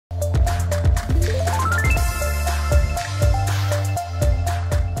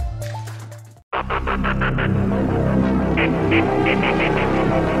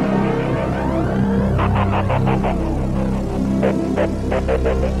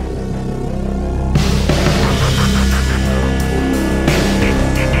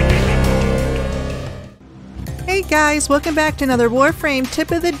Guys, welcome back to another Warframe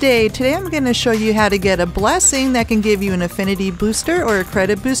tip of the day. Today I'm going to show you how to get a blessing that can give you an affinity booster or a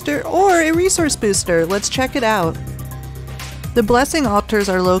credit booster or a resource booster. Let's check it out. The blessing altars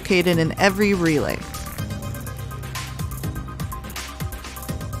are located in every relay.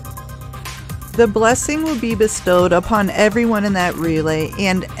 The blessing will be bestowed upon everyone in that relay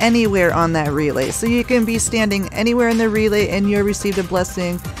and anywhere on that relay. So you can be standing anywhere in the relay and you'll receive a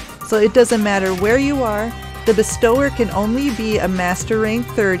blessing. So it doesn't matter where you are. The bestower can only be a master rank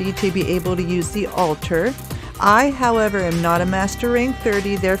 30 to be able to use the altar. I, however, am not a master rank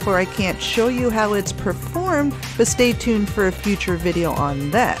 30, therefore I can't show you how it's performed, but stay tuned for a future video on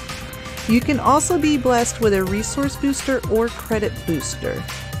that. You can also be blessed with a resource booster or credit booster.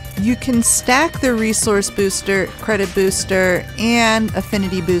 You can stack the resource booster, credit booster, and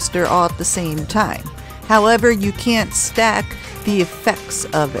affinity booster all at the same time. However, you can't stack the effects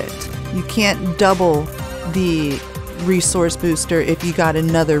of it. You can't double the resource booster if you got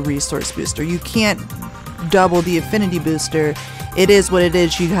another resource booster. You can't double the affinity booster. It is what it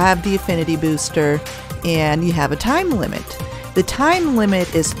is. You have the affinity booster and you have a time limit. The time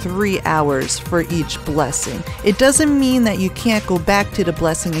limit is 3 hours for each blessing. It doesn't mean that you can't go back to the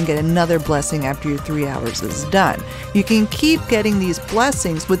blessing and get another blessing after your 3 hours is done. You can keep getting these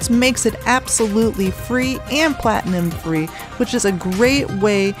blessings, which makes it absolutely free and platinum free, which is a great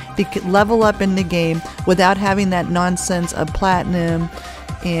way to level up in the game without having that nonsense of platinum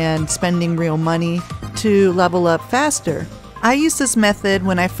and spending real money to level up faster. I use this method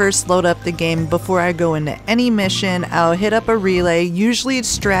when I first load up the game. Before I go into any mission, I'll hit up a relay. Usually it's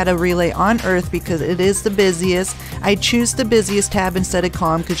strata relay on Earth because it is the busiest. I choose the busiest tab instead of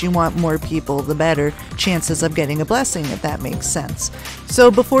calm because you want more people, the better chances of getting a blessing, if that makes sense. So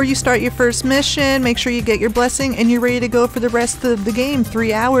before you start your first mission, make sure you get your blessing and you're ready to go for the rest of the game.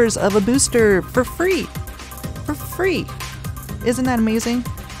 3 hours of a booster for free. For free. Isn't that amazing?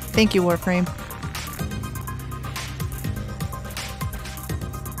 Thank you, Warframe.